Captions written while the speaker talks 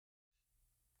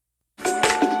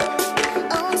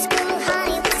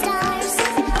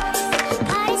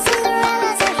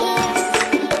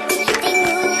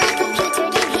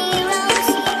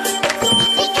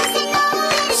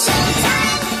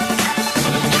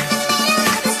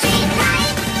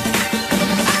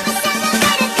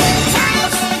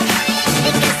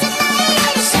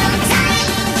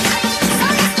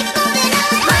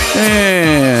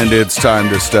And it's time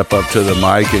to step up to the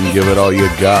mic and give it all you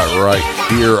got right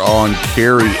here on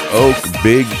Karaoke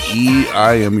Big E.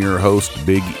 I am your host,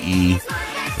 Big E,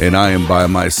 and I am by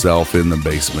myself in the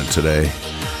basement today.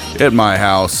 At my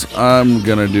house, I'm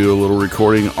going to do a little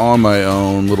recording on my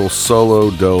own, little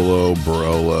solo dolo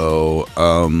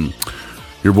brolo.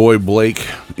 Your boy Blake,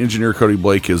 Engineer Cody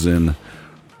Blake, is in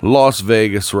Las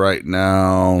Vegas right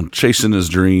now, chasing his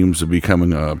dreams of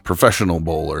becoming a professional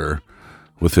bowler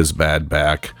with his bad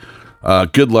back.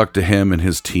 Good luck to him and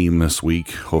his team this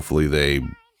week. Hopefully they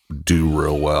do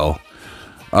real well.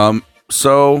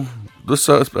 So this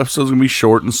episode's going to be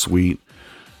short and sweet.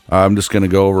 I'm just going to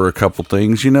go over a couple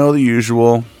things, the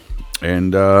usual.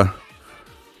 And we're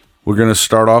going to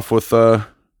start off with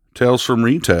Tales from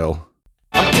Retail.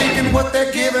 I'm taking what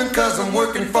they're giving because I'm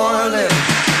working for a living.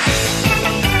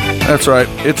 That's right.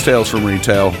 It's Tales from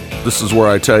Retail. This is where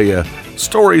I tell you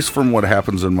stories from what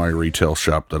happens in my retail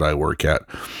shop that I work at.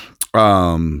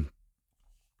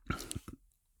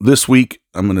 This week,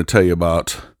 I'm going to tell you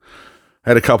about,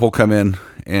 I had a couple come in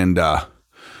and I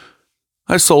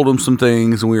sold them some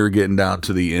things and we were getting down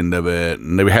to the end of it.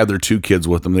 And they had their two kids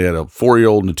with them. They had a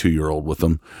 4-year-old and a 2-year-old with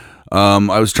them.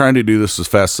 I was trying to do this as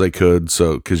fast as I could.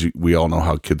 So, because we all know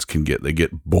how kids can get, they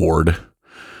get bored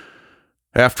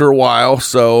after a while.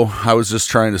 So I was just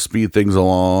trying to speed things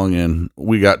along, and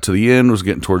we got to the end, was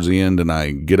getting towards the end, and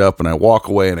I get up and I walk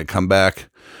away and I come back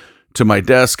to my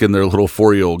desk and their little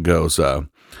 4-year-old goes,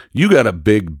 you got a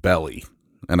big belly.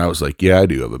 And I was like, yeah, I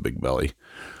do have a big belly.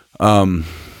 I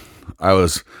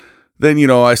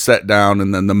sat down,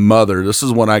 and then the mother, this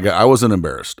is when I wasn't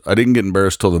embarrassed. I didn't get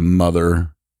embarrassed till the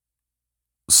mother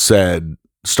started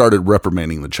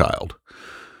reprimanding the child.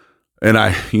 And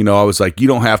I was like, you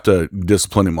don't have to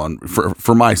discipline him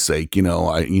for my sake. I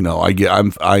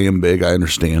am big. I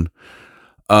understand.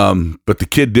 But the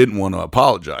kid didn't want to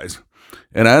apologize.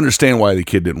 And I understand why the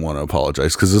kid didn't want to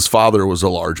apologize, because his father was a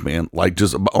large man, like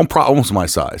just almost my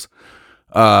size.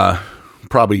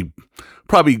 Probably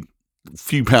a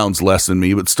few pounds less than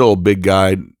me, but still a big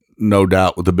guy, no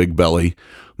doubt, with a big belly.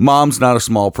 Mom's not a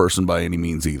small person by any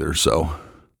means either. So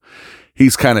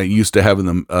he's kind of used to having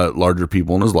them larger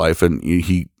people in his life. And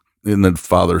the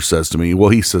father says to me, well,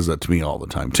 he says that to me all the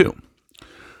time too.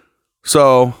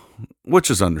 So,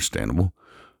 which is understandable.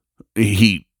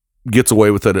 He gets away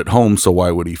with it at home. So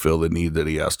why would he feel the need that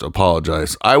he has to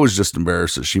apologize? I was just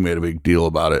embarrassed that she made a big deal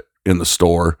about it in the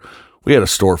store. We had a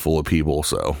store full of people.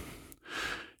 So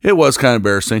it was kind of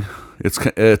embarrassing. It's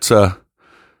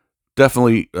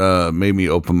definitely made me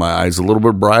open my eyes a little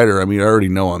bit brighter. I mean, I already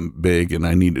know I'm big and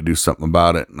I need to do something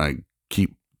about it, and I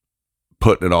keep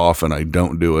putting it off and I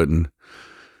don't do it.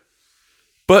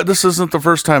 But this isn't the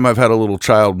first time I've had a little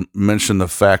child mention the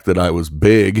fact that I was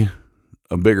big,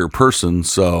 a bigger person.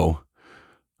 So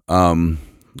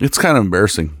it's kind of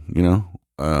embarrassing,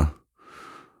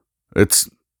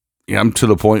 I'm to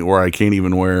the point where I can't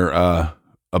even wear a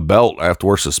belt. I have to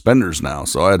wear suspenders now.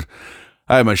 So I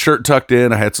had my shirt tucked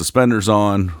in. I had suspenders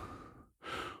on,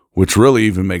 which really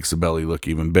even makes the belly look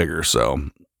even bigger.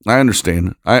 So I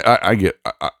understand. I get,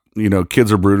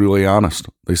 kids are brutally honest.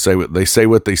 They say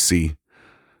what they see,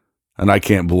 and I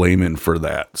can't blame him for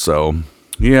that. So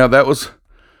yeah, that was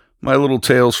my little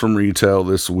Tales from Retail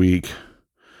this week.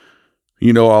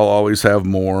 I'll always have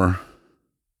more.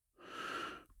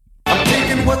 I'm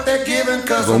taking what they're giving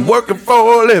because I'm working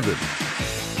for a living.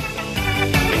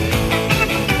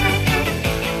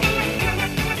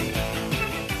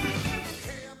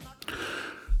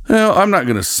 Well, I'm not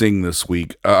going to sing this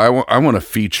week. I want to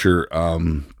feature a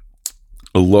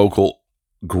local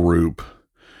group.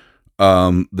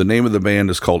 The name of the band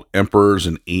is called Emperors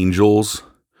and Angels.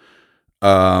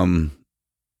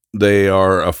 They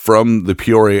are from the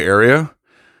Peoria area.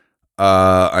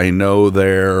 I know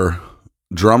their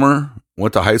drummer,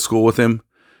 went to high school with him.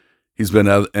 He's been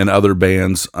in other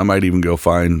bands. I might even go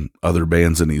find other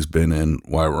bands that he's been in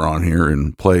while we're on here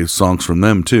and play songs from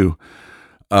them too.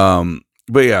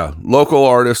 But yeah, local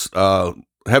artists,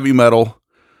 heavy metal,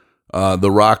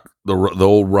 the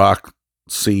old rock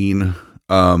scene.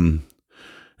 And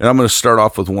I'm going to start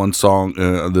off with one song.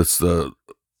 That's the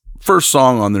first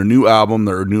song on their new album.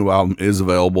 Their new album is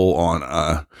available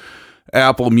on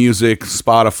Apple Music,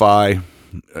 Spotify,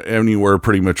 anywhere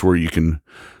pretty much where you can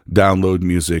download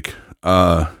music.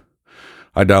 I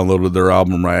downloaded their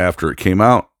album right after it came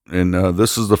out. And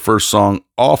this is the first song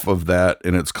off of that,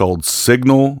 and it's called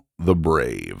Signal the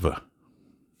Brave.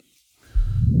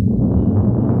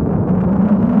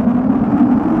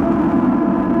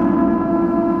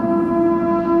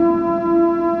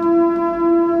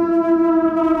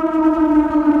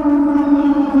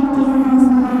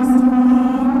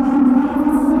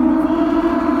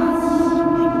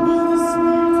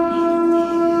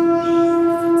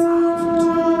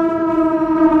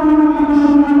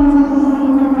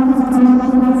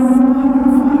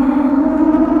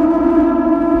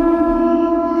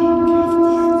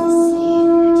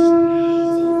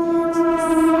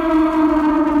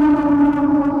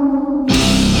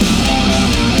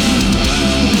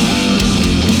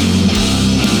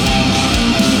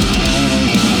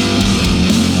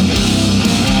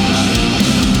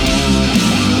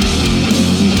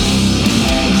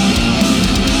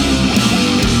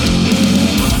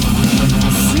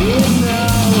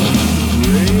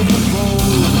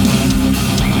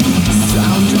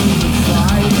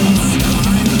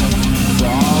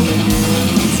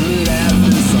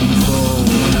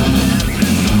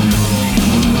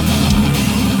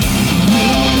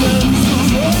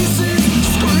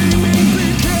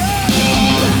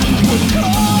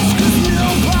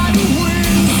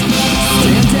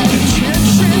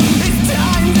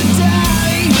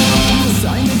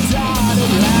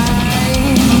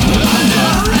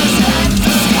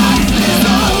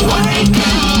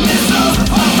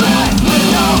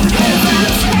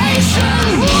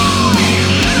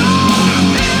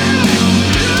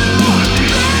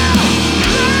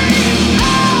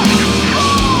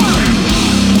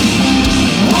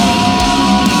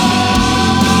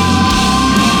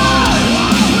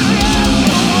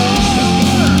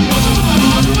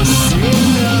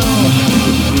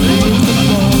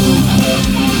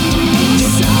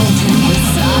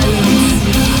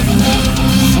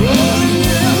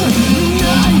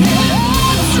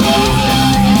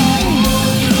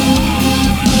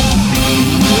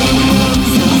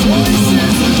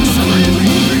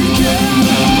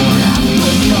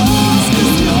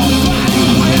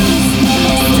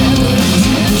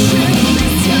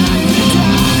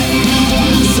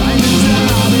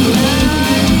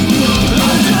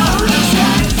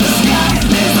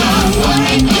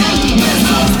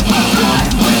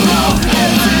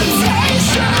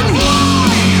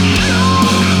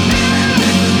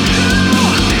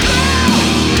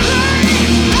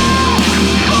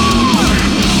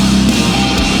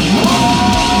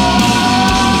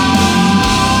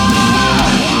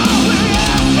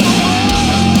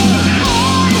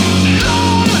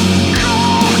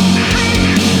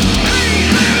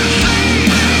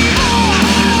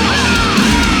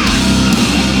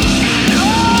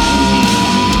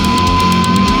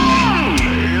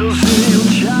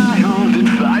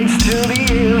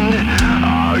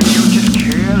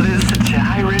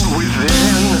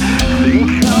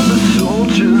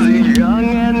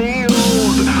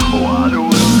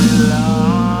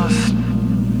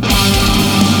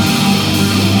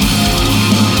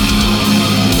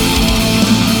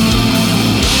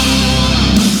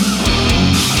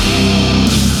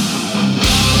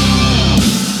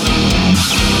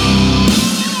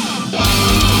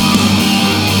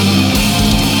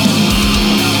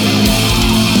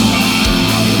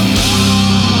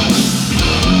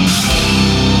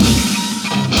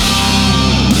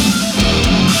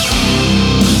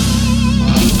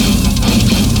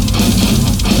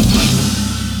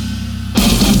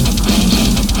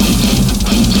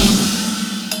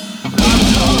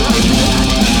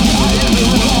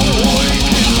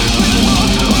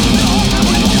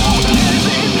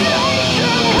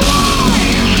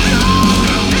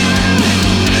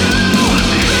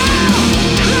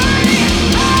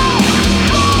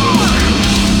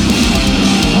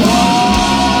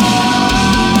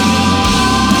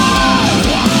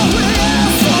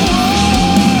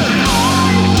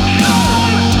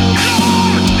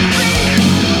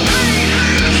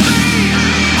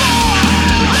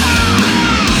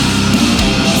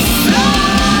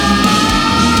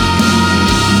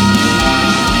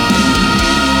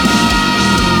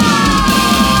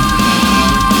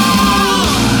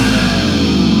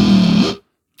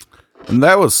 And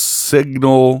that was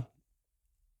Signal.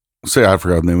 Say, I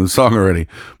forgot the name of the song already,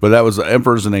 but that was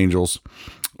Emperors and Angels.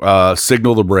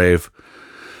 Signal the Brave.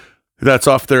 That's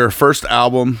off their first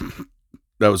album.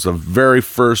 That was the very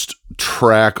first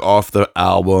track off the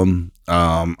album.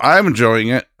 I'm enjoying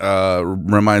it.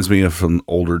 Reminds me of some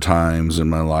older times in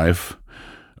my life.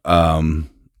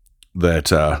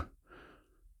 That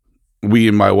we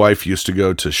and my wife used to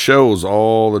go to shows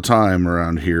all the time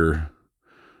around here.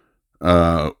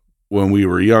 When we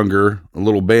were younger, a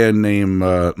little band named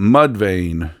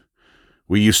Mudvayne,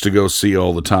 we used to go see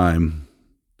all the time.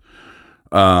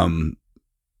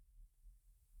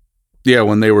 Yeah,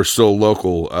 when they were still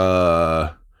local.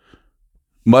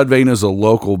 Mudvayne is a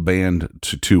local band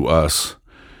to us,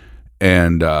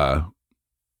 and they're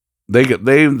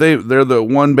the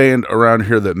one band around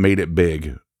here that made it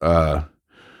big.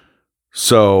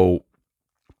 So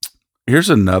here's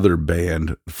another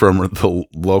band from the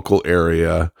local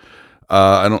area.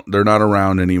 They're not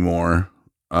around anymore.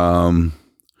 I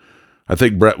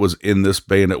think Brett was in this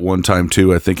band at one time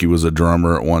too. I think he was a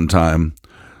drummer at one time.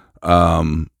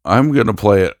 I'm going to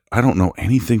play it. I don't know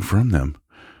anything from them,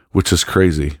 which is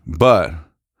crazy, but,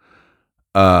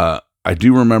 I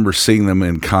do remember seeing them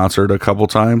in concert a couple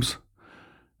times,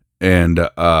 and,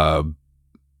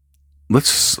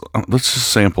 let's just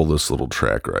sample this little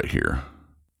track right here.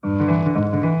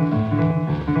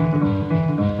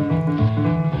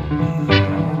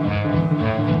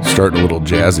 Starting a little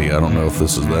jazzy. I don't know if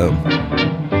this is them.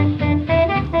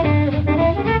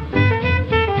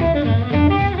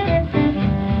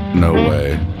 No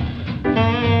way.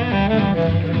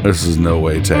 This is no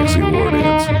way Taxi War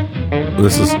Dance.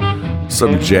 This is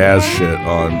some jazz shit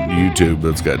on YouTube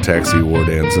that's got Taxi War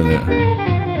Dance in it.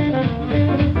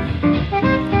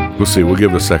 We'll see. We'll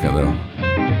give it a second though.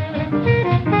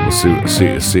 We'll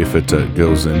see if it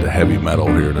goes into heavy metal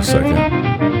here in a second.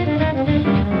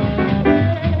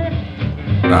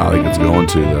 I think it's going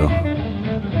to though.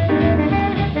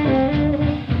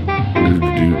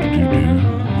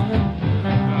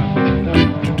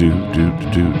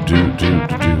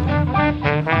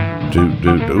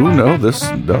 Ooh, no,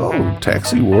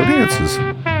 Taxi War Dances.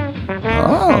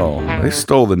 Oh, they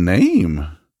stole the name.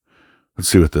 Let's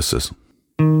see what this is.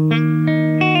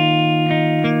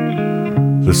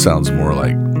 This sounds more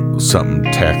like something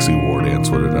Taxi War Dance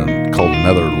would have done, called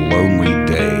Another Lonely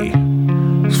Day.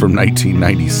 It's from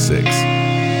 1996.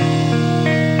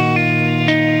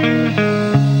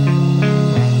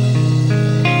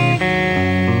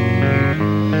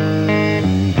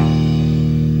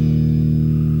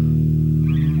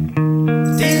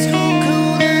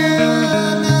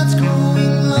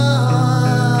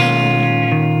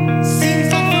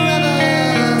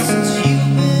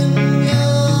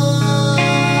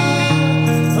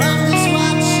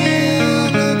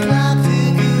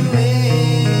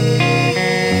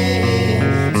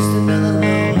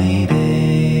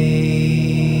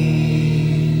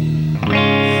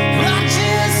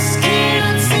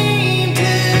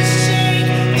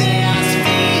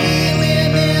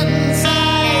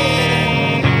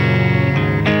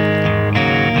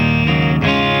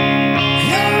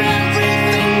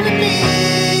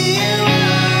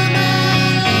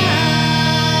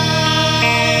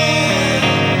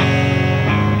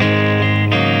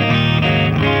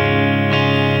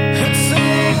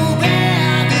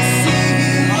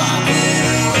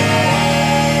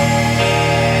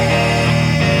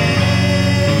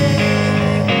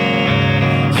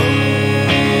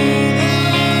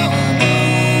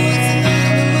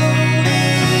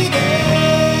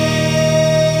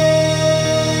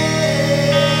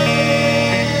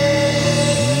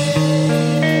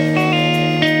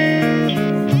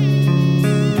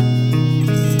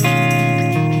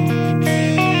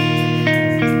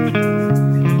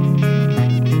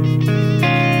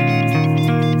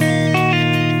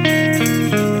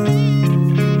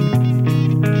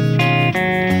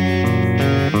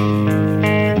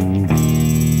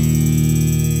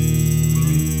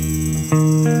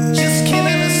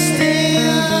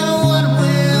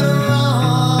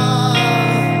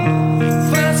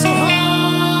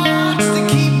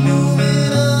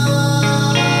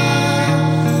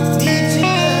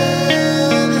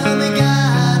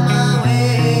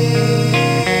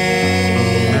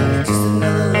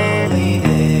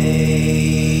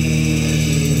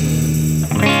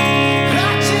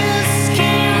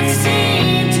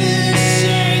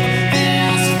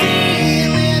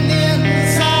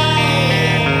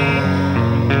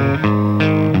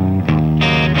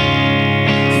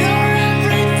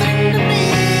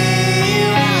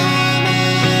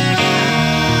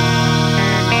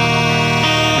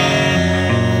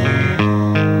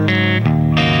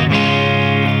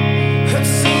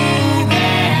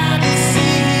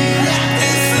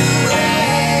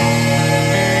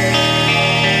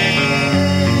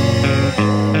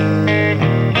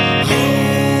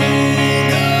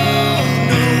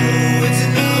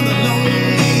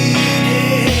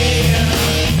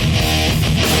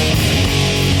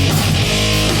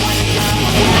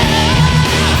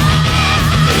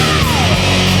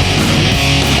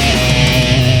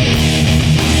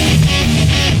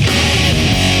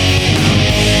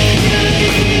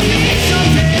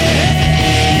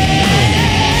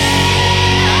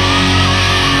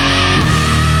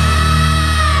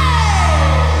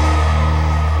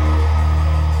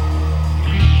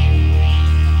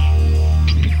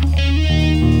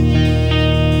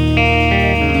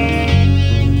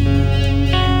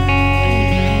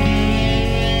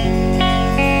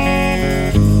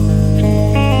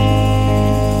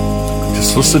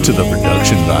 Just listen to the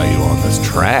production value on this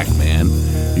track, man.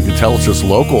 You can tell it's just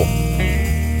local.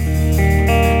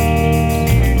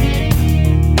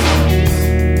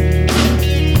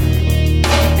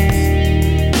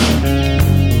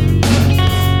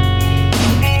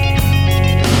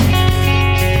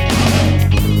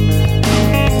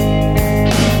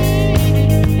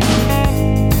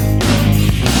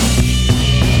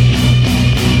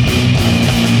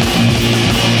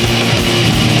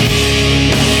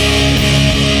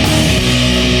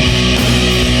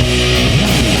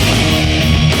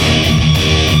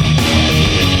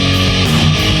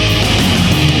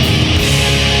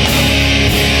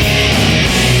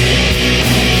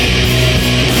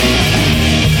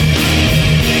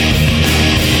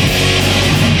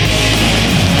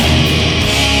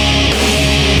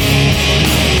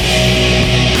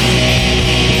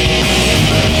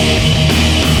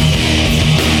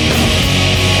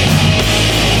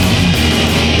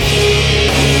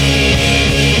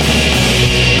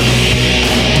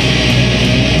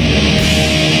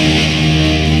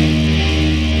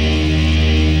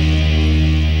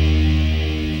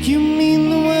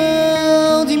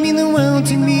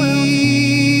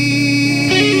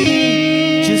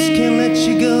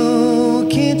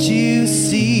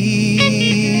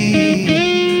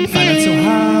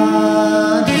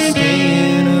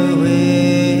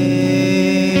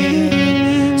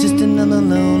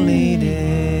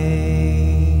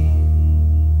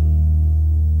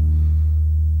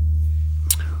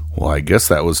 I guess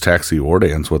that was Taxi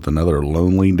Wardance with Another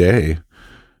Lonely Day.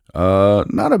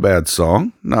 Not a bad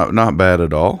song. Not bad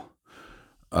at all.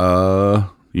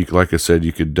 Like I said,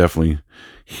 you could definitely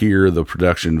hear the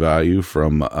production value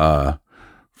from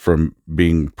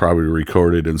being probably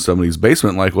recorded in somebody's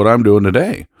basement, like what I'm doing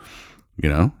today. You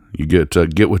know, you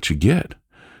get what you get,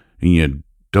 and you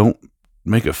don't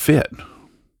make a fit.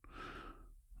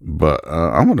 But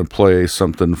I'm going to play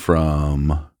something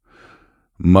from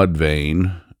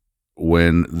Mudvayne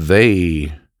when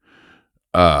they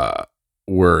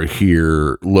were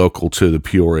here local to the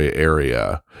Peoria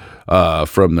area,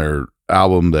 from their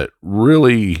album that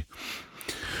really,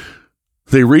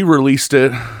 they re-released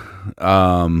it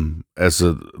as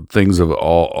a Things of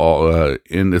All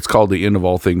and it's called The End of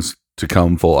All Things to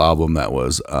Come full album. That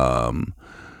was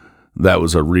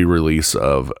a re-release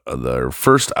of their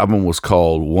first album, was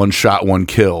called One Shot, One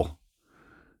Kill.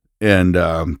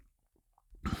 And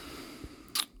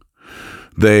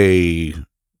they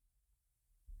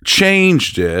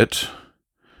changed it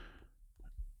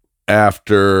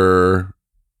after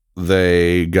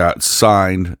they got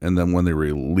signed, and then when they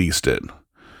released it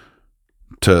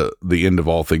to The End of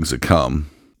All Things to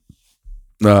Come.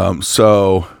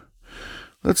 So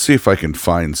let's see if I can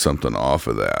find something off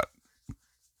of that.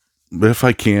 But if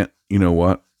I can't, you know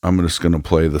what? I'm just going to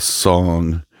play the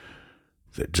song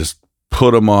that just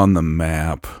put them on the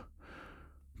map.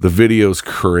 The video's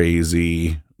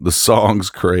crazy. The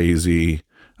song's crazy.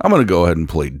 I'm going to go ahead and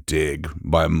play Dig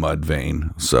by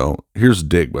Mudvayne. So here's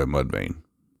Dig by Mudvayne.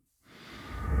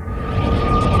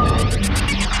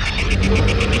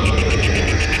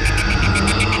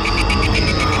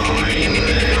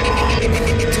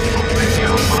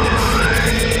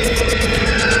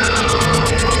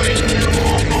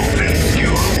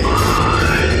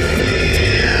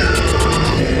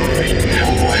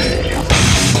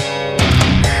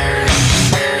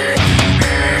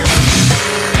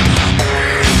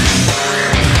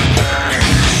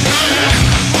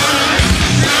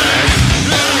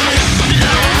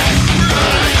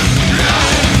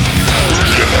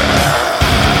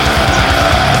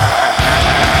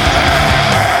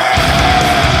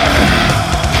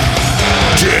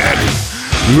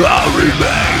 All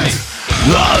remains,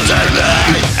 all that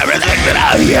me, everything that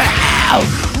I have.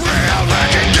 Real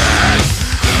wrecking dead,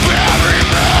 will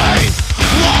remain.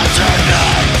 Lost at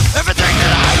night, everything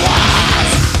that I was.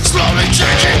 Slowly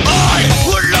changing, I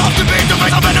would love to be the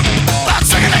face of venom. That's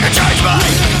thinking they could change me.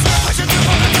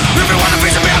 Everyone a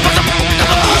piece of me, I put the in the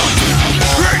boat.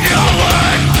 In your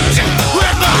word,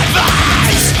 with my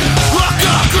face, look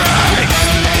up great.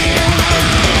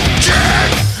 Dead,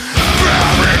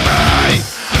 will remain.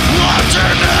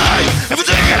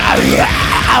 Everything that I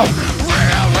have,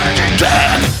 real wrecking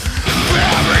dead,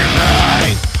 will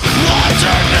remain. Once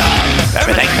or not,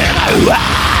 everything that I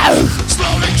have,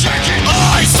 slowly changing.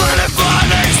 I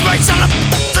solidify these space on a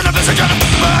vision of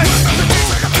me.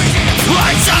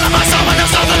 I tell myself when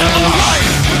there's nothing in my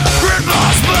life. In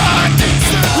my spine,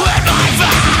 with my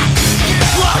back,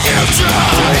 while you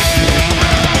try.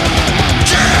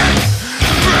 Dead,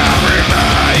 will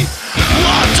remain.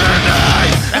 Once or not,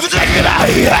 everything that I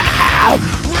have,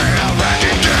 real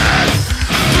wrecking dead,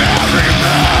 will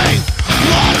remain.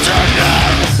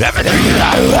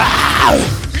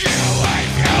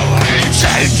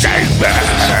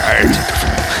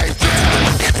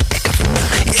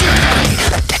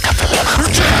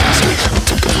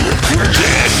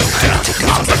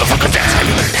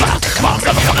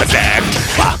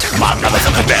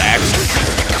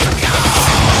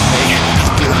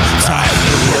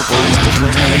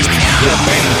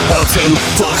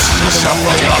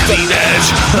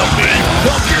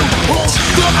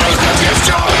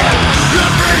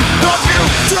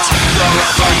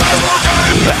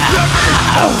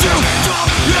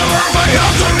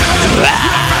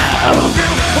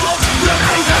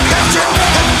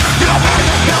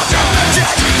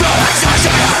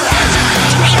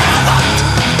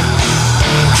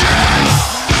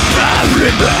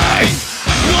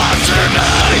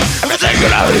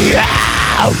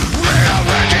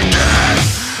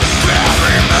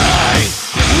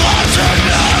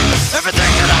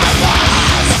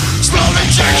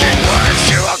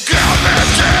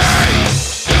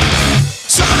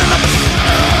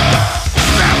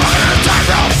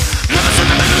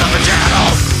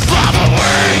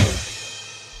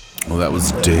 Well, that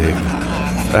was Dig.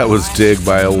 That was Dig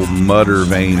by old Mutter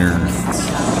Vainer.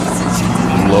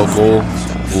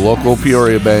 Local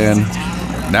Peoria band.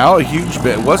 Now a huge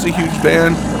band. Was a huge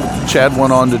band. Chad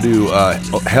went on to do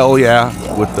Hell Yeah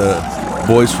with the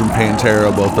boys from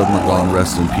Pantera. Both of them are gone.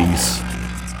 Rest in peace.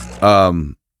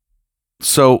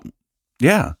 So,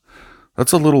 yeah.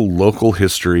 That's a little local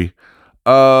history.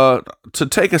 To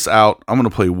take us out, I'm going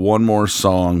to play one more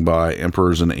song by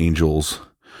Emperors and Angels.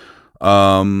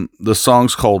 The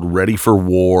song's called Ready for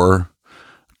War.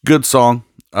 Good song.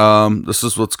 This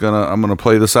is I'm gonna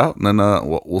play this out, and then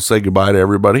we'll say goodbye to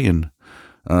everybody, and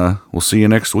we'll see you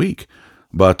next week.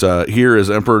 But here is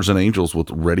Emperors and Angels with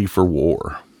Ready for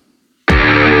War.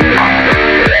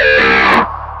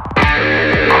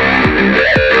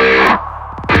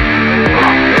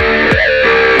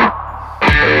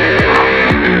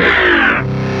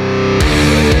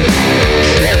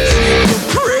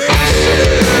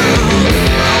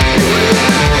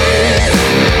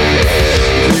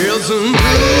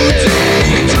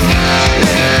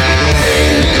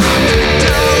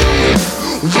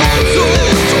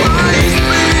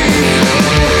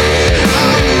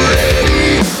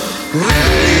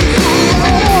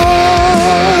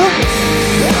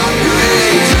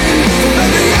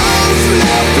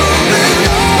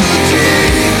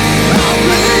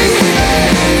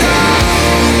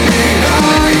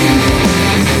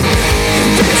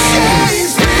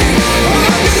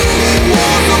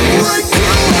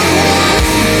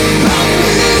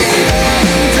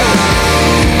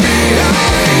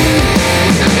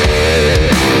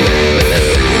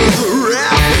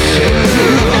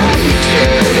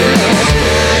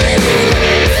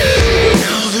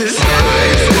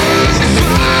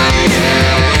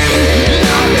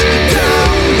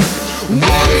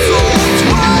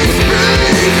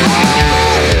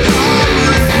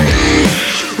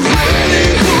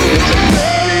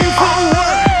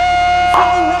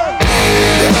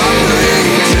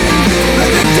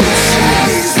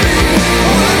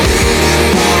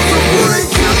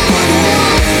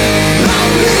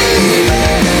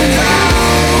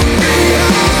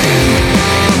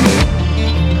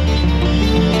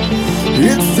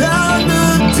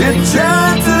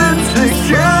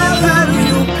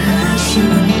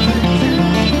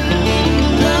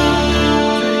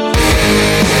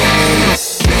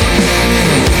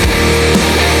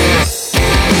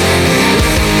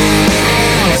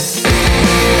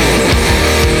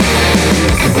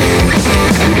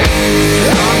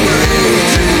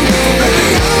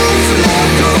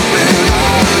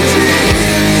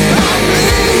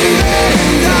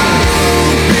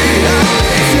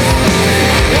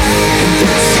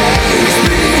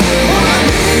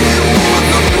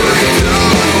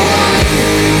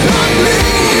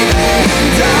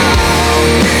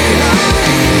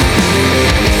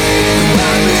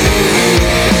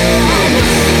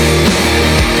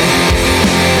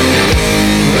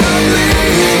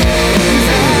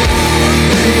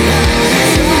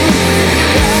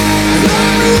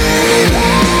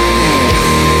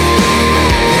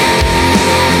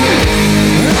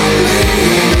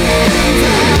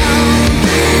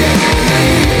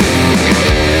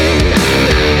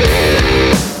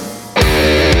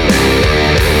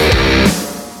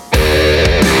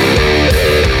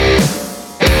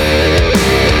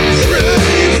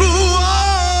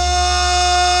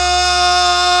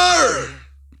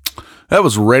 That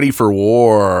was Ready for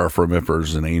War from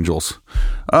Emperors and Angels.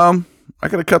 I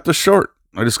got to cut this short.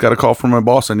 I just got a call from my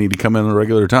boss. I need to come in at a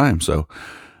regular time. So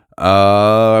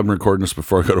I'm recording this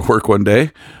before I go to work one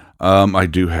day. I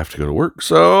do have to go to work,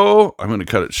 so I'm going to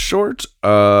cut it short.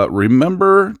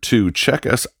 Remember to check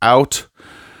us out.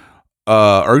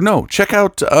 Check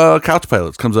out Couch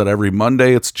Pilots. Comes out every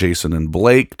Monday. It's Jason and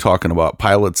Blake talking about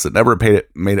pilots that never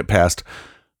made it past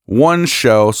one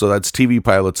show. So that's TV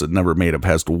pilots that never made it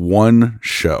past one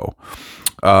show.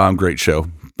 Great show.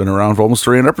 Been around for almost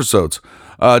 300 episodes.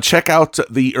 Check out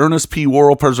the Ernest P.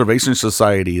 Worrell Preservation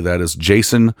Society. That is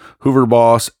Jason, Hoover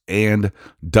Boss, and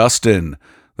Dustin.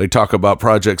 They talk about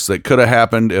projects that could have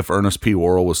happened if Ernest P.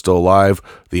 Worrell was still alive.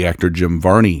 The actor Jim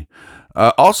Varney.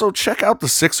 Also, check out the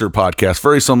Sixer podcast.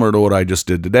 Very similar to what I just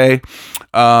did today.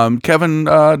 Kevin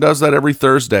does that every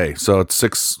Thursday. So it's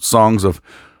 6 songs of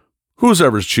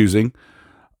whoever's choosing.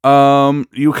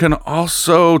 You can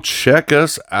also check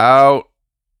us out.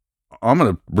 I'm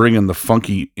going to bring in the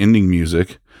funky ending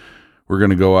music. We're going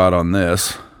to go out on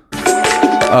this.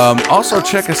 Also,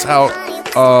 check us out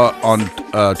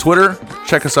on Twitter.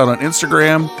 Check us out on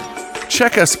Instagram.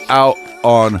 Check us out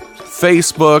on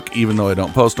Facebook, even though I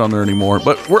don't post on there anymore.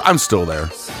 But I'm still there.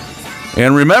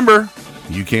 And remember,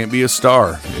 you can't be a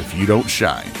star if you don't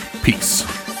shine. Peace.